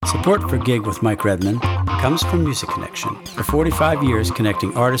Support for Gig with Mike Redman comes from Music Connection, for 45 years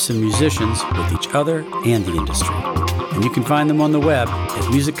connecting artists and musicians with each other and the industry. And you can find them on the web at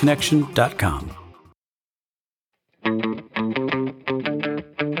musicconnection.com.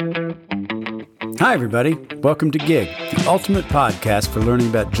 Hi, everybody. Welcome to Gig, the ultimate podcast for learning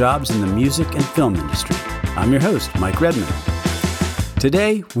about jobs in the music and film industry. I'm your host, Mike Redman.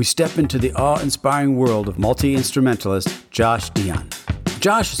 Today, we step into the awe-inspiring world of multi-instrumentalist Josh Dion.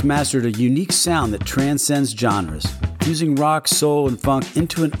 Josh has mastered a unique sound that transcends genres, fusing rock, soul, and funk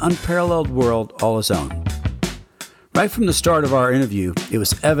into an unparalleled world all his own. Right from the start of our interview, it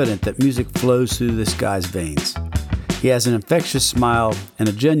was evident that music flows through this guy's veins. He has an infectious smile and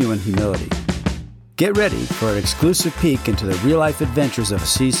a genuine humility. Get ready for an exclusive peek into the real-life adventures of a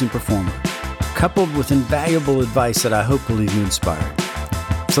seasoned performer, coupled with invaluable advice that I hope will leave you inspired.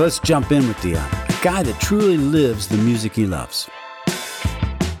 So let's jump in with Dion, a guy that truly lives the music he loves.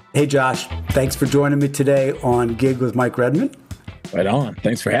 Hey Josh, thanks for joining me today on Gig with Mike Redman. Right on.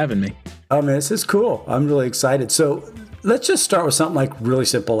 Thanks for having me. Oh man, this is cool. I'm really excited. So let's just start with something like really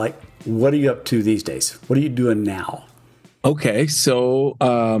simple, like what are you up to these days? What are you doing now? Okay, so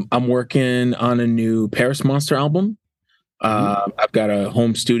I'm working on a new Paris Monster album. I've got a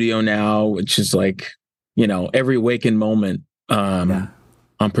home studio now, which is like, every waking moment.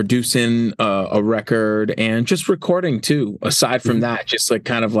 I'm producing a record and just recording too. Aside from that, just like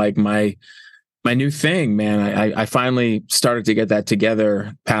kind of like my new thing, man. I finally started to get that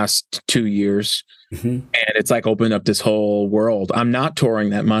together past 2 years, and it's like opened up this whole world. I'm not touring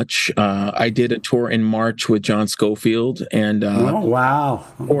that much. I did a tour in March with John Scofield and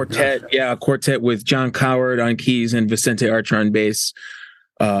quartet with John Coward on keys and Vicente Archer on bass,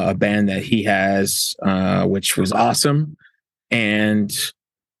 a band that he has, which was awesome. And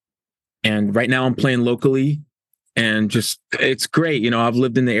right now I'm playing locally and just, it's great. I've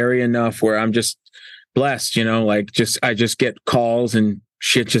lived in the area enough where I'm just blessed, I just get calls and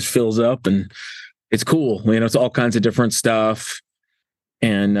shit just fills up and it's cool. It's all kinds of different stuff.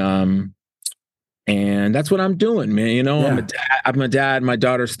 And that's what I'm doing, man. I'm a dad. My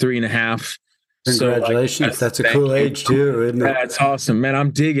daughter's 3.5. Congratulations. So, that's a cool age too, isn't it? That's awesome, man. I'm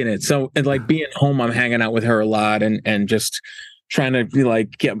digging it. So, and like being home, I'm hanging out with her a lot and just trying to be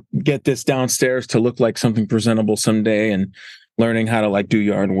like get this downstairs to look like something presentable someday, and learning how to like do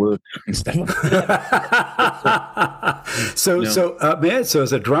yard work and stuff. So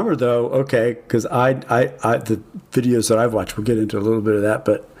as a drummer though, okay, because I the videos that I've watched, we'll get into a little bit of that,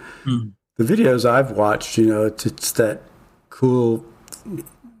 but the videos I've watched, it's that cool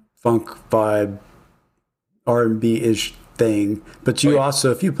funk vibe, R&B-ish thing. But you also,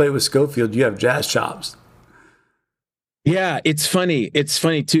 if you play with Scofield, you have jazz chops. Yeah, it's funny. It's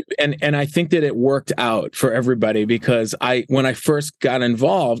funny too. And I think that it worked out for everybody because when I first got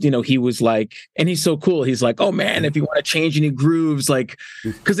involved, he was like, and he's so cool. He's like, oh man, if you want to change any grooves, like,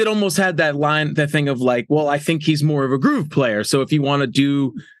 because it almost had that thing of like, well, I think he's more of a groove player. So if you want to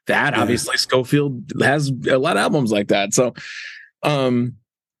do that, obviously Scofield has a lot of albums like that. So,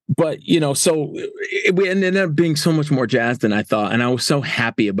 but so it ended up being so much more jazz than I thought. And I was so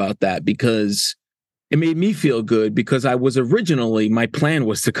happy about that because it made me feel good because my plan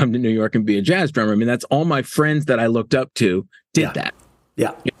was to come to New York and be a jazz drummer. I mean, that's all my friends that I looked up to did that.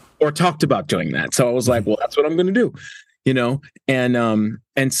 Yeah. Or talked about doing that. So I was like, well, that's what I'm going to do,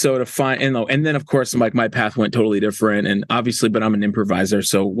 and so to find, and then of course, like my path went totally different and obviously, but I'm an improviser.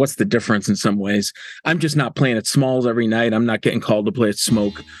 So what's the difference in some ways? I'm just not playing at Smalls every night. I'm not getting called to play at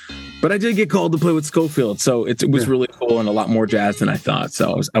Smoke, but I did get called to play with Scofield. So it was really cool and a lot more jazz than I thought.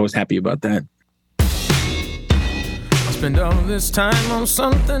 So I was happy about that. Spend all this time on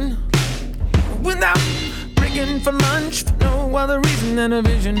something without breaking for lunch for no other reason than a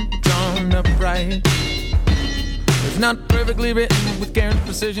vision drawn up right. It's not perfectly written with care and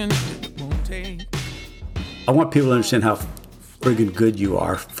precision. It won't take. I want people to understand how friggin' good you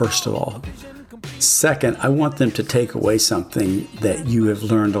are, first of all. Second, I want them to take away something that you have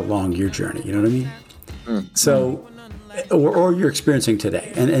learned along your journey. You know what I mean? Mm-hmm. So, or you're experiencing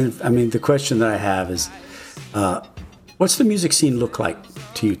today. And I mean, the question that I have is, what's the music scene look like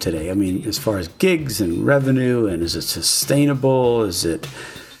to you today? I mean, as far as gigs and revenue, and is it sustainable?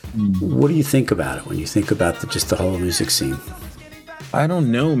 What do you think about it when you think about just the whole music scene? I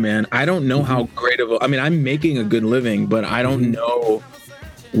don't know, man. I don't know how great I'm making a good living, but I don't know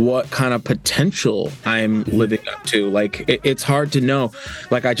what kind of potential I'm living up to. Like, it's hard to know.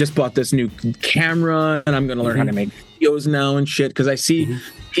 Like, I just bought this new camera and I'm going to learn how to make videos now and shit. Cause I see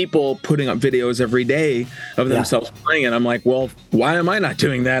people putting up videos every day of themselves playing. And I'm like, well, why am I not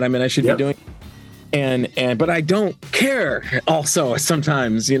doing that? I mean, I should be doing but I don't care also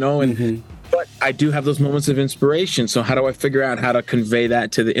sometimes, but I do have those moments of inspiration. So how do I figure out how to convey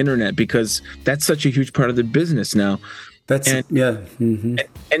that to the internet? Because that's such a huge part of the business now.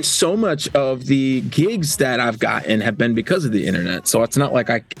 And so much of the gigs that I've gotten have been because of the internet. So it's not like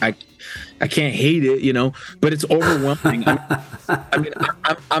I can't hate it, but it's overwhelming.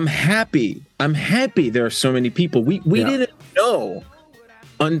 I'm happy. I'm happy there are so many people. We didn't know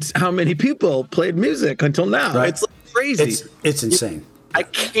how many people played music until now. Right. It's like crazy. It's insane. I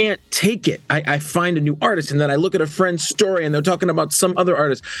can't take it. I find a new artist and then I look at a friend's story and they're talking about some other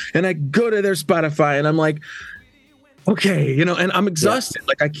artist and I go to their Spotify and I'm like, okay, and I'm exhausted.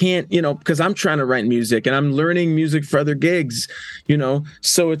 Like I can't, because I'm trying to write music and I'm learning music for other gigs,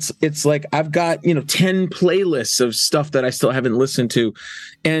 so it's like I've got, 10 playlists of stuff that I still haven't listened to.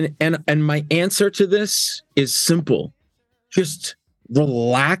 And my answer to this is simple. Just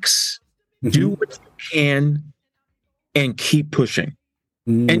relax, do what you can, and keep pushing.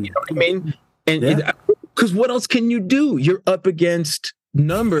 And you know what I mean? And because what else can you do? You're up against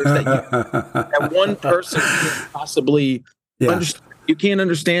numbers that one person can't possibly understand. You can't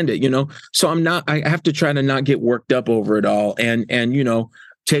understand it, So I have to try to not get worked up over it all and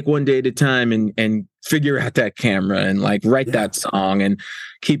take one day at a time and figure out that camera and like write that song and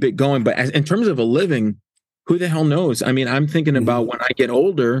keep it going. But in terms of a living, who the hell knows? I mean, I'm thinking about when I get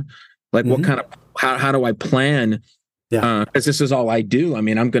older, like what kind of, how do I plan? Because this is all I do. I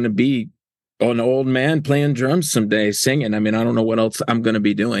mean, I'm going to be an old man playing drums someday, singing. I mean, I don't know what else I'm going to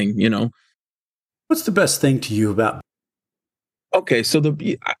be doing, What's the best thing to you about? Okay. So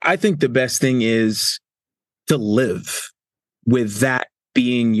I think the best thing is to live with that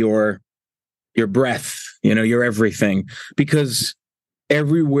being your breath, your everything, because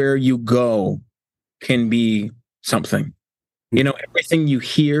everywhere you go can be something, everything you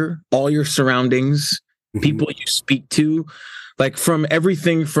hear, all your surroundings, people you speak to, like from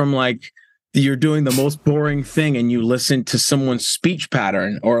everything from like you're doing the most boring thing and you listen to someone's speech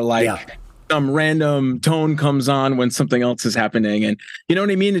pattern or like some random tone comes on when something else is happening. And you know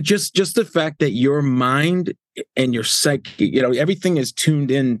what I mean? It's just the fact that your mind and your psyche, everything is tuned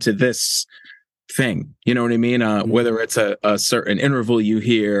into this thing. You know what I mean? Whether it's a certain interval you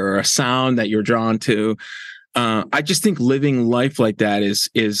hear or a sound that you're drawn to. I just think living life like that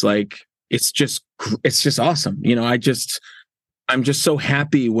is like, it's just awesome. I'm just so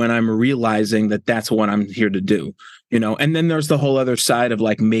happy when I'm realizing that that's what I'm here to do, and then there's the whole other side of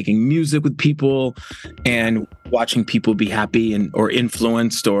like making music with people and watching people be happy or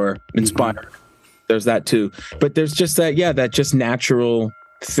influenced or inspired. There's that too. But there's just that just natural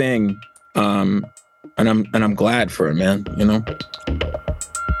thing. And I'm glad for it, man,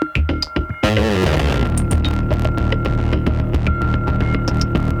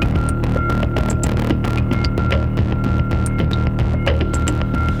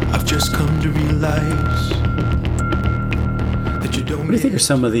 Just come to realize that you don't. What do you think are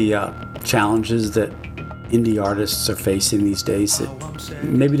some of the challenges that indie artists are facing these days that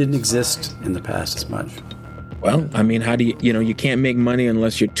maybe didn't exist in the past as much? Well, I mean, how do you can't make money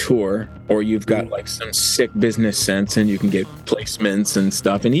unless you tour or you've got like some sick business sense and you can get placements and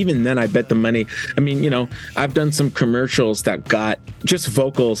stuff. And even then, I bet the money, I mean, I've done some commercials that got just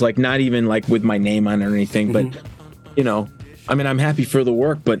vocals, like not even like with my name on it or anything, but, I mean, I'm happy for the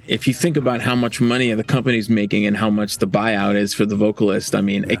work, but if you think about how much money the company's making and how much the buyout is for the vocalist, I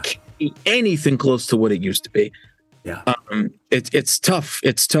mean, it can't be anything close to what it used to be. Yeah. It's tough.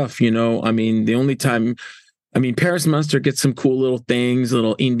 It's tough, I mean, the only time, Paris Munster gets some cool little things,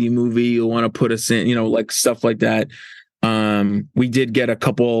 little indie movie you want to put us in, like stuff like that. We did get a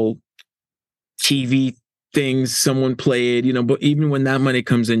couple TV things someone played, but even when that money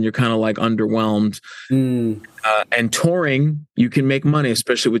comes in, you're kind of like underwhelmed. And touring, you can make money,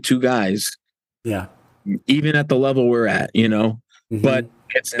 especially with two guys. Yeah. Even at the level we're at, but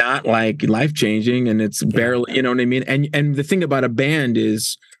it's not like life changing and it's barely, you know what I mean? And the thing about a band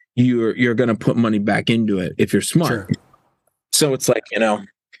is you're going to put money back into it if you're smart. Sure. So it's like,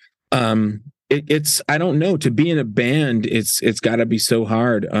 it's, I don't know, to be in a band, it's gotta be so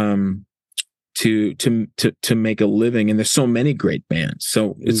hard, to make a living. And there's so many great bands.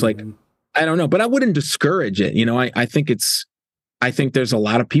 So it's like, I don't know, but I wouldn't discourage it. I think there's a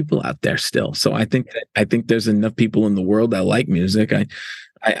lot of people out there still. So I think there's enough people in the world that like music.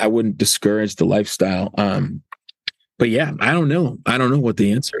 I wouldn't discourage the lifestyle. But yeah, I don't know what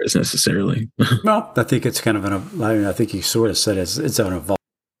the answer is necessarily. Well, I think it's kind of I think you sort of said it's an evolve.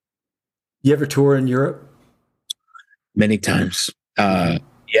 You ever tour in Europe? Many times.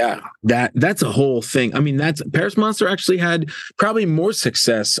 Yeah, that's a whole thing. I mean, Paris Monster actually had probably more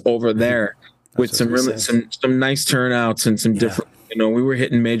success over there with some nice turnouts and some different, we were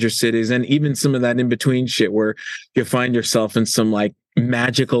hitting major cities, and even some of that in between shit where you find yourself in some like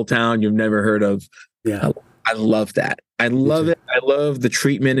magical town you've never heard of. Yeah. I love that. I love it. I love the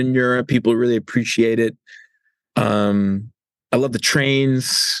treatment in Europe. People really appreciate it. I love the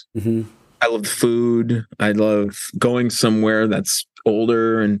trains. Mm-hmm. I love the food. I love going somewhere that's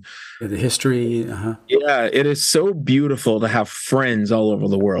older and the history. Yeah, it is so beautiful to have friends all over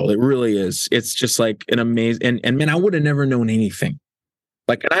the world. It really is. It's just like an amazing, and man, I would have never known anything.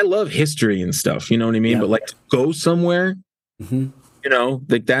 Like, and I love history and stuff, you know what I mean? Yeah. But like to go somewhere,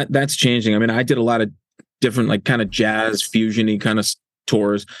 like that's changing. I mean, I did a lot of different, like kind of jazz fusion-y kind of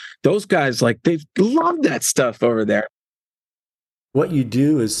tours. Those guys, like, they love that stuff over there. What you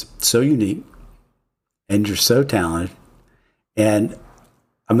do is so unique, and you're so talented. And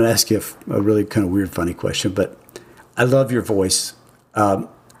I'm going to ask you a really kind of weird, funny question, but I love your voice.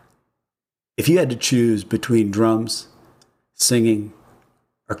 If you had to choose between drums, singing,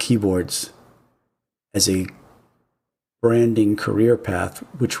 or keyboards as a branding career path,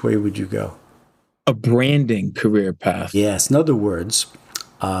 which way would you go? A branding career path. Yes. In other words,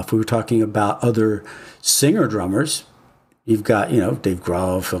 if we were talking about other singer-drummers, you've got, Dave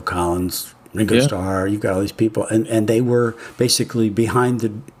Grohl, Phil Collins, Ringo Starr, you've got all these people, and they were basically behind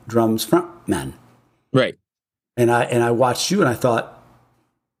the drums front men. Right. And I watched you and I thought,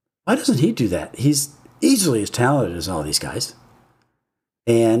 why doesn't he do that? He's easily as talented as all these guys.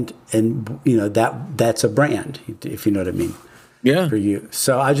 And that's a brand, if you know what I mean. Yeah. For you.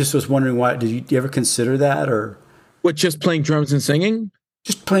 So I just was wondering, why did you ever consider that, or what, just playing drums and singing?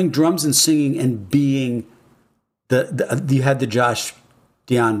 Just playing drums and singing and being you had the Josh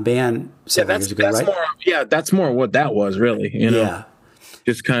Dion band several years ago, right? That's more what that was, really. Yeah.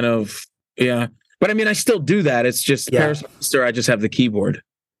 Just kind of, yeah. But I mean, I still do that. It's just Paris Monster, I just have the keyboard.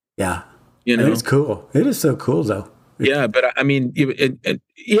 Yeah. It's cool. It is so cool, though. Yeah, but I mean,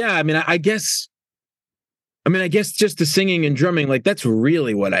 I guess just the singing and drumming, like, that's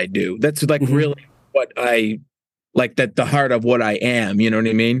really what I do. That's like really what I like, that the heart of what I am. You know what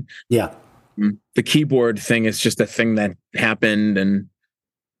I mean? Yeah. The keyboard thing is just a thing that happened, and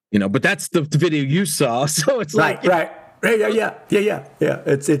but that's the video you saw, so it's right. Yeah.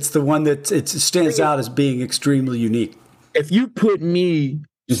 It's the one that it stands out as being extremely unique. If you put me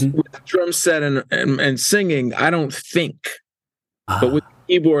with the drum set and singing, I don't think, but with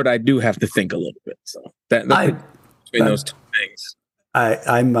the keyboard, I do have to think a little bit. So that's between those two things.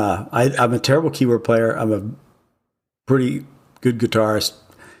 I'm a terrible keyboard player. I'm a pretty good guitarist.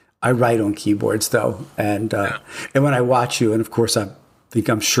 I write on keyboards, though, and when I watch you, and of course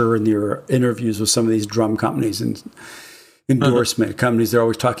I'm sure in your interviews with some of these drum companies and endorsement companies, they're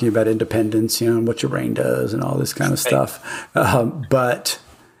always talking about independence, and what your brain does and all this kind of stuff. But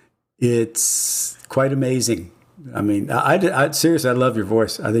it's quite amazing. I mean, I seriously, I love your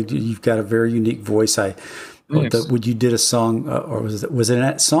voice. I think you've got a very unique voice. Would you did a song, or was it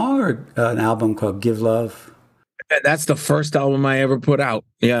a song or an album called "Give Love"? That's the first album I ever put out.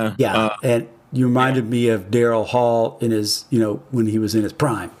 Yeah. Yeah. And you reminded me of Daryl Hall in his, when he was in his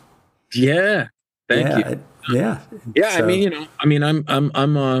prime. Yeah. Thank you. Yeah. Yeah. So,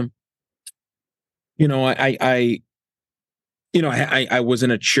 I was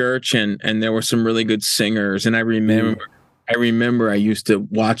in a church and there were some really good singers. And I remember I used to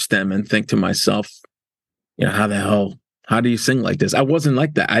watch them and think to myself, how do you sing like this? I wasn't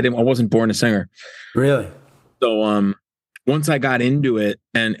like that. I wasn't born a singer. Really? So once I got into it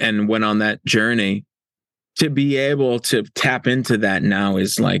and went on that journey, to be able to tap into that now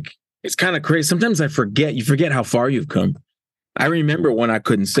is like, it's kind of crazy. Sometimes you forget how far you've come. I remember when I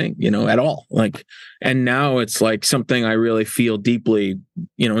couldn't sing, at all. Like, and now it's like something I really feel deeply,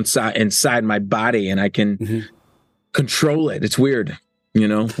 inside my body, and I can control it. It's weird,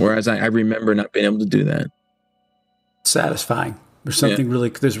 whereas I remember not being able to do that. Satisfying. There's something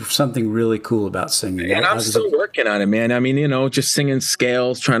really cool about singing. And I'm still working on it, man. I mean, just singing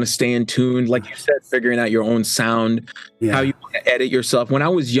scales, trying to stay in tune. Like you said, figuring out your own sound, how you want to edit yourself. When I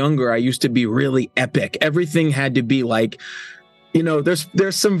was younger, I used to be really epic. Everything had to be like,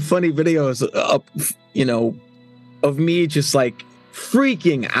 there's some funny videos up, of me just like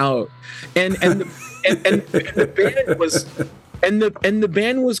freaking out. And the band was... And the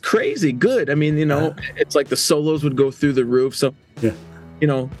band was crazy good. I mean, it's like the solos would go through the roof. So,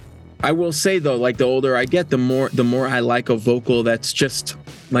 I will say though, like the older I get, the more I like a vocal that's just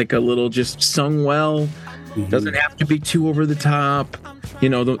like a little just sung well. Doesn't have to be too over the top.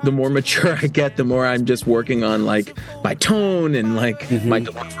 The more mature I get, the more I'm just working on like my tone and like my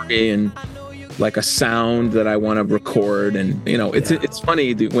delivery and like a sound that I want to record. And, you know, it's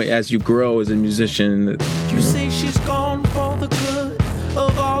funny as you grow as a musician. You say she's gone for the good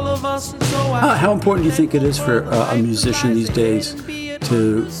of all of us. How important do you think it is for a musician these days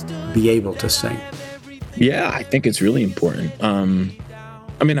to be able to sing? Yeah, I think it's really important.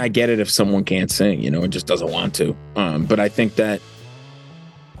 I mean, I get it if someone can't sing, you know, and just doesn't want to. But I think that,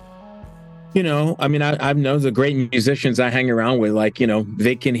 you know, I mean, I know the great musicians I hang around with, like, you know,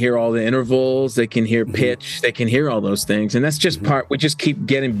 they can hear all the intervals, they can hear pitch, they can hear all those things. And that's just we just keep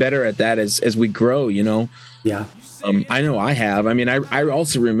getting better at that as we grow, you know? Yeah. I know I have. I mean, I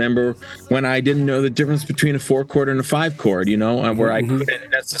also remember when I didn't know the difference between a 4-chord and a 5-chord, you know, where I couldn't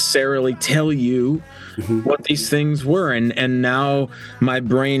necessarily tell you what these things were. And now my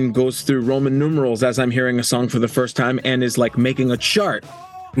brain goes through Roman numerals as I'm hearing a song for the first time and is like making a chart.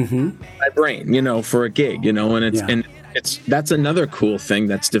 My brain, you know, for a gig, you know, and that's another cool thing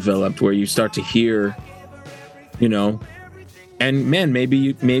that's developed where you start to hear, you know. And man, maybe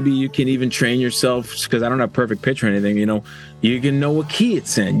you can even train yourself, because I don't have perfect pitch or anything, you know. You can know what key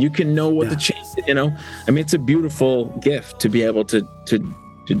it's in. You can know what the change, you know. I mean, it's a beautiful gift to be able to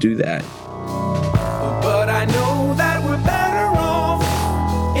do that. But I know that we're better off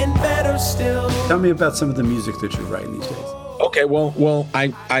and better still. Tell me about some of the music that you're writing these days. Okay, well,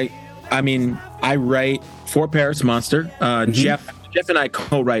 I mean, I write for Paris Monster. Jeff and I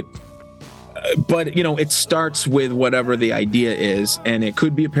co-write. But, you know, it starts with whatever the idea is, and it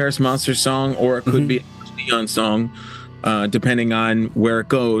could be a Paris Monster song or it could be a Dion song, depending on where it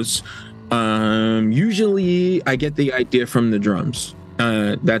goes. Usually I get the idea from the drums.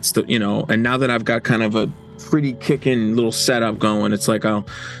 That's the, you know, and now that I've got kind of a pretty kicking little setup going, it's like I'll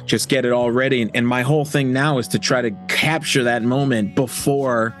just get it all ready. And my whole thing now is to try to capture that moment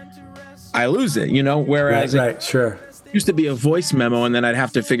before I lose it, you know, whereas sure. Used to be a voice memo, and then I'd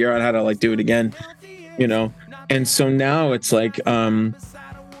have to figure out how to like do it again, you know. And so now it's like, and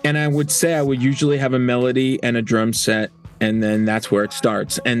I would say I would usually have a melody and a drum set, and then that's where it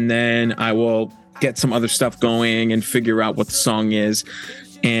starts. And then I will get some other stuff going and figure out what the song is,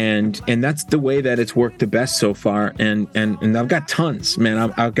 and that's the way that it's worked the best so far. And I've got tons,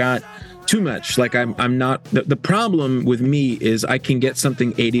 man. I've got too much. Like I'm not. The problem with me is I can get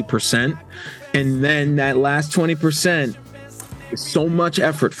something 80%. And then that last 20% is so much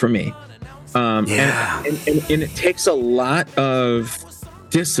effort for me. And it takes a lot of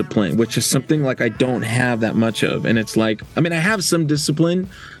discipline, which is something like I don't have that much of. And it's like, I mean, I have some discipline,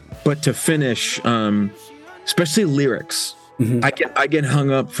 but to finish, especially lyrics, I get hung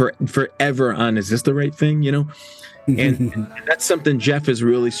up forever on, is this the right thing, you know? And that's something Jeff is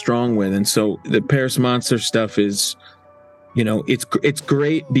really strong with. And so the Paris Monster stuff is, you know, it's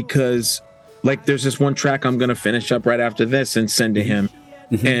great because, like, there's this one track I'm going to finish up right after this and send to him.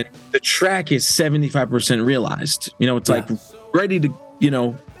 And the track is 75% realized. You know, it's like ready to, you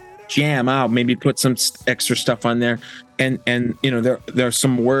know, jam out, maybe put some extra stuff on there. And you know, there's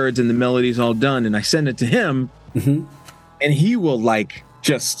some words and the melody's all done. And I send it to him and he will like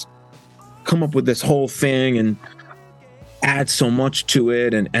just come up with this whole thing and add so much to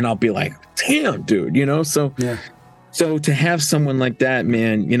it. And I'll be like, damn, dude, you know, so So to have someone like that,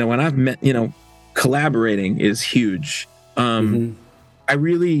 man, you know, when I've met, you know, collaborating is huge. I'm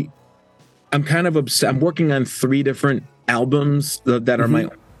kind of obsessed. I'm working on 3 different albums that are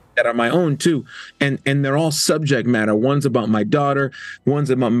my own too. And they're all subject matter. One's about my daughter. One's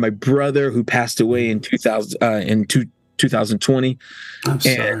about my brother who passed away in 2020. I'm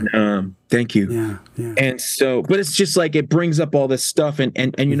sorry. And thank you. Yeah. And so, but it's just like it brings up all this stuff.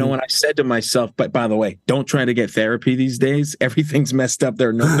 And you know, when I said to myself, but by the way, don't try to get therapy these days. Everything's messed up. There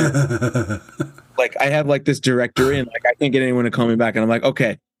are no like I have like this directory and like I can't get anyone to call me back. And I'm like,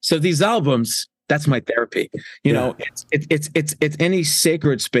 okay, so these albums, that's my therapy. You know, it's any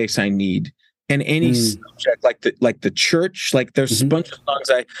sacred space I need. And any subject like the church, like there's a bunch of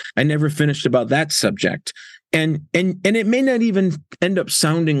songs I never finished about that subject. And it may not even end up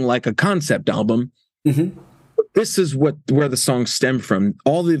sounding like a concept album. But this is where the songs stem from.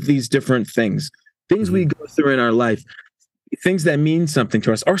 All of these different things we go through in our life, things that mean something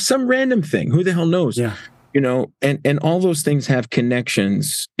to us, or some random thing. Who the hell knows? Yeah. You know, and all those things have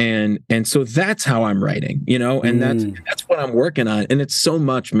connections. And so that's how I'm writing, you know, and that's what I'm working on. And it's so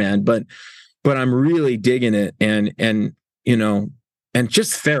much, man. But I'm really digging it. And you know, and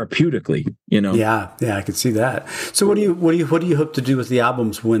just therapeutically, you know. Yeah, I can see that. So what do you hope to do with the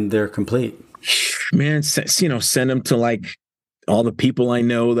albums when they're complete? Man, you know, send them to like all the people I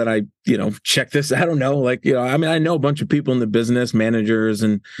know that I, you know, check this. I don't know, like, you know, I mean, I know a bunch of people in the business, managers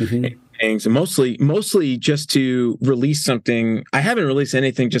and things, and mostly just to release something. I haven't released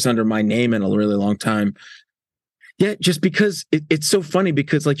anything just under my name in a really long time. Yeah, just because it's so funny,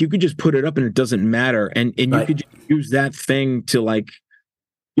 because like you could just put it up and it doesn't matter, and you could just use that thing to, like,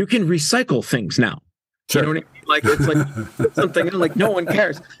 you can recycle things now. Sure. You know what I mean? Like, it's like something like, no one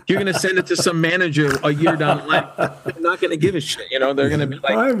cares. You're going to send it to some manager a year down the line. They're not going to give a shit. You know, they're going to be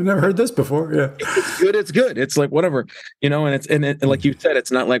like, I've never heard this before. Yeah, it's good. It's good. It's like whatever. You know, and like you said,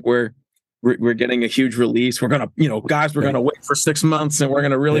 it's not like we're getting a huge release. We're gonna, guys, we're gonna wait for 6 months and we're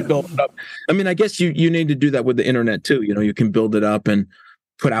gonna really build it up. I mean, I guess you need to do that with the internet too. You know, you can build it up and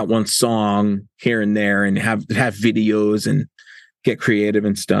put out one song here and there and have videos and get creative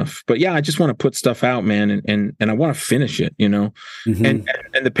and stuff. But yeah, I just want to put stuff out, man, and I want to finish it, Mm-hmm. And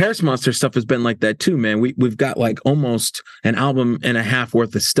the Paris Monster stuff has been like that too, man. We've got like almost an album and a half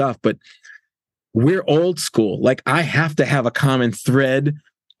worth of stuff, but we're old school. Like, I have to have a common thread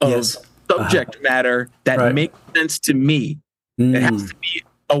of subject matter that makes sense to me. It has to be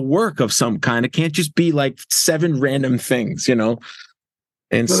a work of some kind. It can't just be like 7 random things, And well,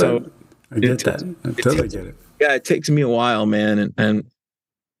 so I get that. I totally get it. Yeah, it takes me a while, man. And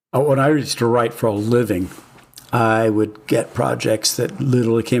when I used to write for a living, I would get projects that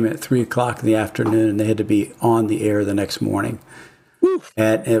literally came in at 3:00 in the afternoon, and they had to be on the air the next morning. Woo.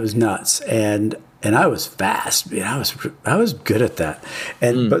 And it was nuts. And I was fast. I was good at that.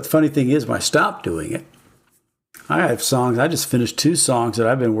 But the funny thing is, when I stopped doing it, I have songs. I just finished 2 songs that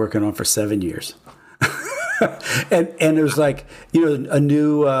I've been working on for 7 years. and it was like, a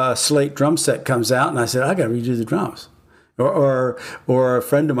new Slate drum set comes out, and I said, I got to redo the drums. Or a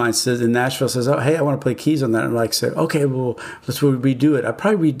friend of mine says in Nashville says, oh, hey, I want to play keys on that. And I'm like, okay, well, let's redo it. I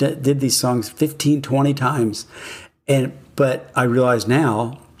probably did these songs 15, 20 times. But I realize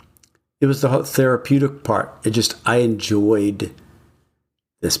now it was the whole therapeutic part. I enjoyed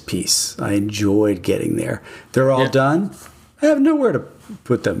this piece. I enjoyed getting there. They're all done. I have nowhere to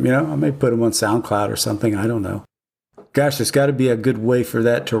put them. I may put them on SoundCloud or something. I don't know. Gosh, there's got to be a good way for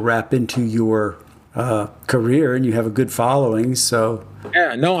that to wrap into your career, and you have a good following. So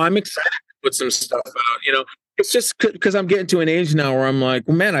yeah, no, I'm excited to put some stuff out. It's just because I'm getting to an age now where I'm like,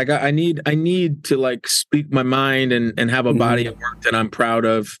 well, man, I need to like speak my mind and have a body of work that I'm proud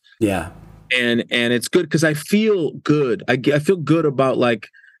of. Yeah. And it's good because I feel good. I feel good about like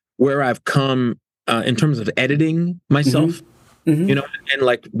where I've come in terms of editing myself, and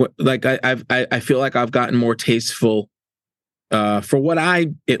like I feel like I've gotten more tasteful for what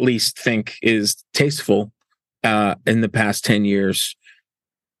I at least think is tasteful in the past 10 years.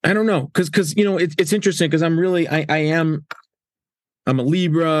 I don't know, because it's interesting because I'm a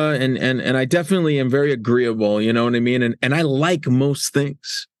Libra and I definitely am very agreeable. You know what I mean? And I like most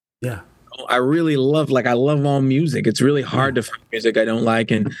things. Yeah. I really love all music. It's really hard to find music I don't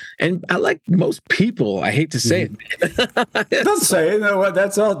like, and I like most people. I hate to say it. Don't say it. No,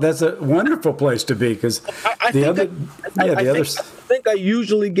 that's all. That's a wonderful place to be because I think I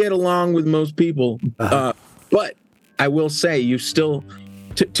usually get along with most people. But I will say, you still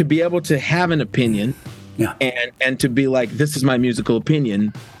to be able to have an opinion, and to be like, this is my musical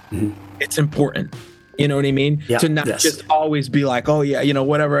opinion. It's important. You know what I mean? Yeah, to not just always be like, oh yeah,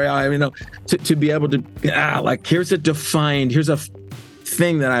 whatever. To be able to, like, here's a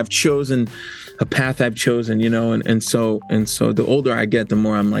thing that I've chosen, a path I've chosen, and so the older I get, the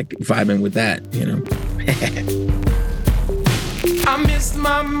more I'm like vibing with that, I missed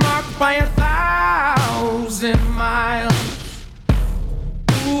my mark by 1,000 miles.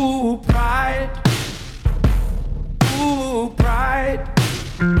 Ooh, pride. Ooh, pride.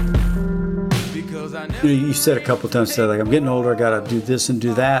 You said a couple of times, like, I'm getting older, I got to do this and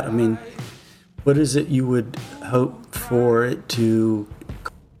do that. I mean, what is it you would hope for it to?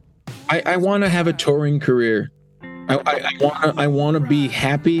 I want to have a touring career. I want to be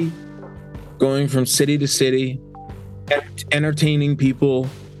happy going from city to city, entertaining people,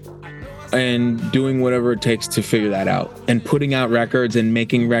 and doing whatever it takes to figure that out, and putting out records and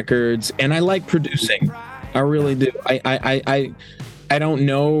making records. And I like producing. I really do. I don't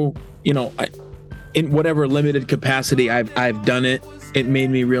know, in whatever limited capacity I've done it. It made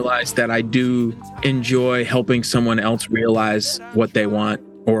me realize that I do enjoy helping someone else realize what they want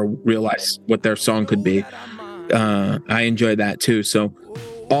or realize what their song could be. I enjoy that too. So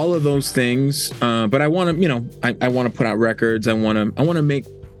all of those things. But I want to, I want to put out records. I want to make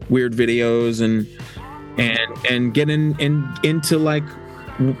weird videos and get into like,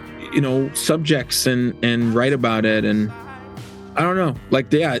 subjects and write about it. And I don't know, like,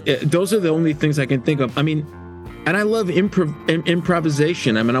 those are the only things I can think of. I mean, and I love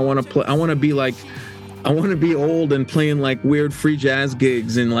improvisation. I mean, I want to be like I want to be old and playing like weird free jazz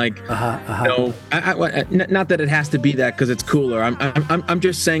gigs and like, you know, not that it has to be that because it's cooler. I'm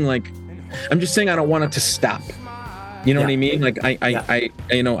just saying I don't want it to stop. You know what I mean? Like I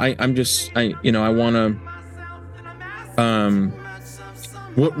want to,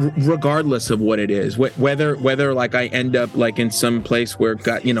 regardless of what it is, whether like I end up like in some place where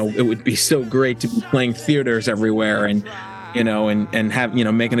it would be so great to be playing theaters everywhere and, you know, and have, you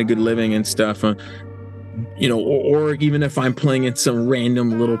know, making a good living and stuff, you know, or even if I'm playing in some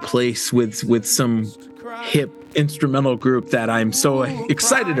random little place with some hip instrumental group that I'm so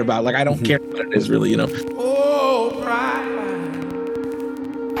excited about, like I don't care what it is really, you know. Oh, pride.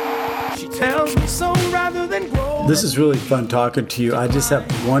 She tells me so rather than grow. This is really fun talking to you. I just have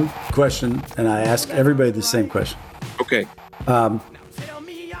one question, and I ask everybody the same question. Okay.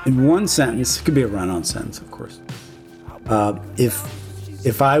 In one sentence, it could be a run-on sentence, of course.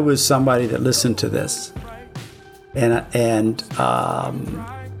 If I was somebody that listened to this, and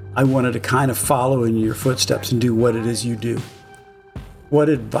I wanted to kind of follow in your footsteps and do what it is you do, what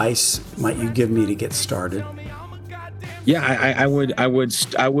advice might you give me to get started? Yeah, I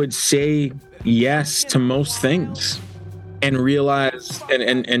would say yes to most things, and realize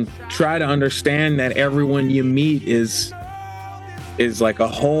and try to understand that everyone you meet is like a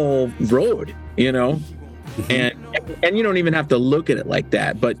whole road, you know. And you don't even have to look at it like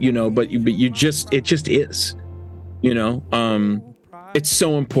that, but you know, but it just is, you know. It's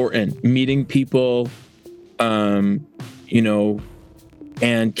so important meeting people, you know,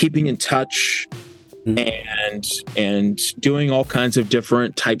 and keeping in touch, and doing all kinds of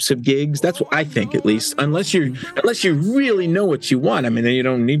different types of gigs. That's what I think, at least, unless you really know what you want. I mean, then you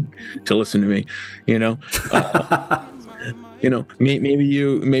don't need to listen to me, you know. You know, maybe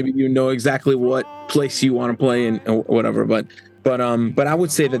you know exactly what place you want to play and whatever, but I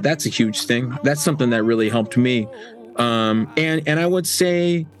would say that that's a huge thing. That's something that really helped me. And I would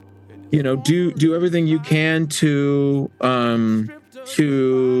say, you know, do everything you can to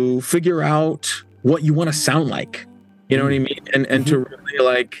figure out what you want to sound like. You know what I mean? And to really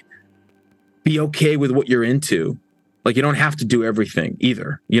like be okay with what you're into. Like, you don't have to do everything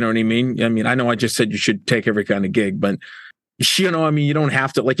either. You know what I mean? I mean, I know I just said you should take every kind of gig, but you know, I mean, you don't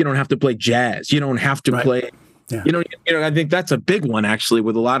have to play jazz. You don't have to play, you know, I think that's a big one actually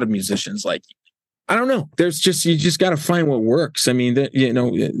with a lot of musicians. Like, I don't know. You just got to find what works. I mean, you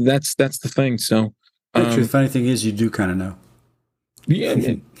know, that's the thing. So the funny thing is you do kind of know. Yeah,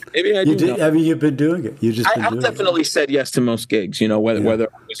 maybe I do. I mean, you've been doing it. I've definitely said yes to most gigs, you know, whether I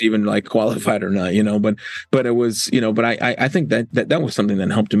was even like qualified or not, you know, but it was, you know, but I think that was something that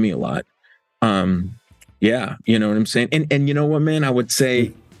helped me a lot. Yeah, you know what I'm saying? And you know what, man, I would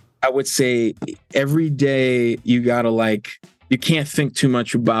say every day you gotta you can't think too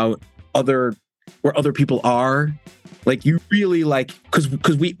much about where other people are. Like, you really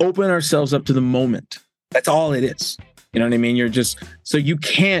because we open ourselves up to the moment. That's all it is. You know what I mean? So you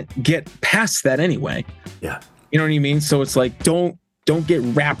can't get past that anyway. Yeah. You know what I mean? So it's like, don't get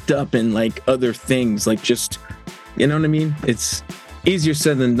wrapped up in other things. Like, just, you know what I mean? It's easier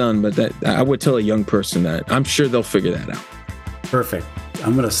said than done, but that I would tell a young person that. I'm sure they'll figure that out. Perfect.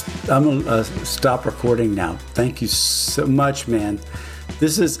 I'm gonna stop recording now. Thank you so much, man.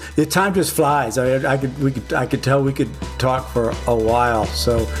 The time just flies. I could tell we could talk for a while.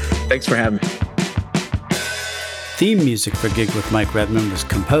 So thanks for having me. Theme music for Gig with Mike Redman was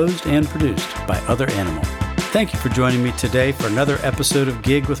composed and produced by Other Animal. Thank you for joining me today for another episode of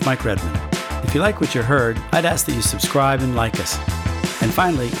Gig with Mike Redman. If you like what you heard, I'd ask that you subscribe and like us. And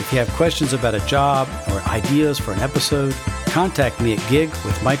finally, if you have questions about a job or ideas for an episode, contact me at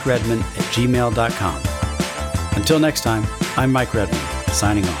gigwithmikeredman@gmail.com. Until next time, I'm Mike Redman,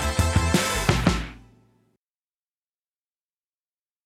 signing off.